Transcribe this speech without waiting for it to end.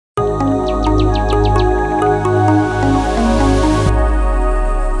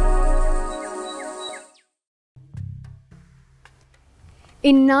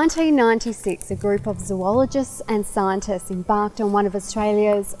In 1996, a group of zoologists and scientists embarked on one of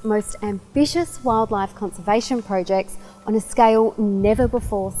Australia's most ambitious wildlife conservation projects on a scale never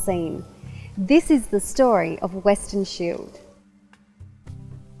before seen. This is the story of Western Shield.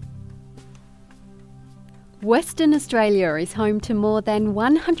 Western Australia is home to more than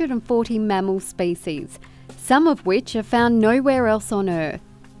 140 mammal species, some of which are found nowhere else on Earth.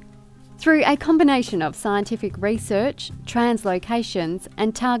 Through a combination of scientific research, translocations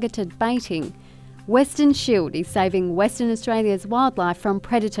and targeted baiting, Western Shield is saving Western Australia's wildlife from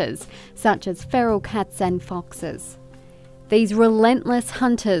predators such as feral cats and foxes. These relentless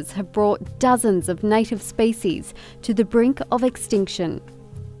hunters have brought dozens of native species to the brink of extinction.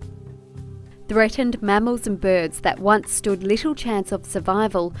 Threatened mammals and birds that once stood little chance of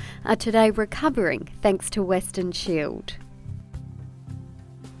survival are today recovering thanks to Western Shield.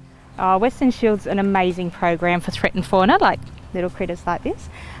 Western Shield's an amazing program for threatened fauna, like little critters like this.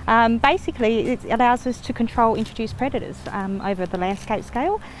 Basically, it allows us to control introduced predators over the landscape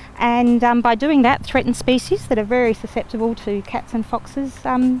scale, and by doing that, threatened species that are very susceptible to cats and foxes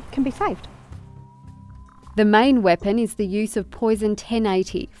can be saved. The main weapon is the use of poison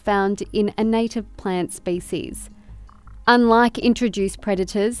 1080, found in a native plant species. Unlike introduced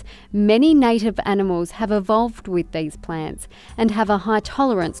predators, many native animals have evolved with these plants and have a high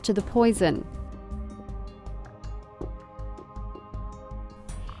tolerance to the poison.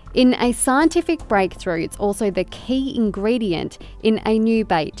 In a scientific breakthrough, it's also the key ingredient in a new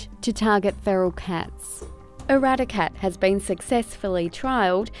bait to target feral cats. Eradicat has been successfully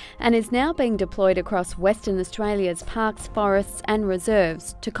trialled and is now being deployed across Western Australia's parks, forests and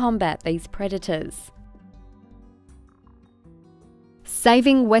reserves to combat these predators.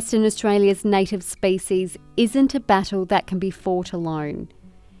 Saving Western Australia's native species isn't a battle that can be fought alone.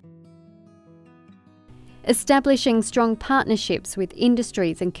 Establishing strong partnerships with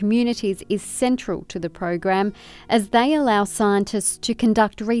industries and communities is central to the program, as they allow scientists to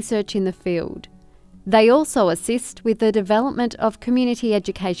conduct research in the field. They also assist with the development of community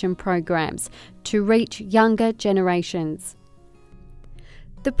education programs to reach younger generations.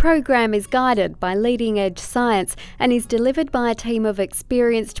 The program is guided by leading-edge science and is delivered by a team of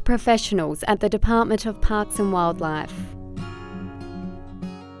experienced professionals at the Department of Parks and Wildlife.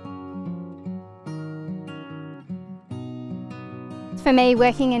 For me,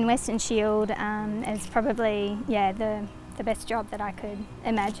 working in Western Shield is probably the best job that I could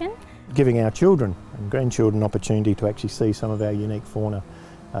imagine. Giving our children and grandchildren an opportunity to actually see some of our unique fauna.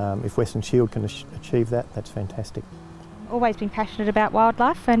 If Western Shield can achieve that, that's fantastic. Always been passionate about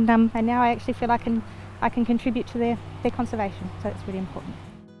wildlife, and now I actually feel I can contribute to their conservation, so it's really important.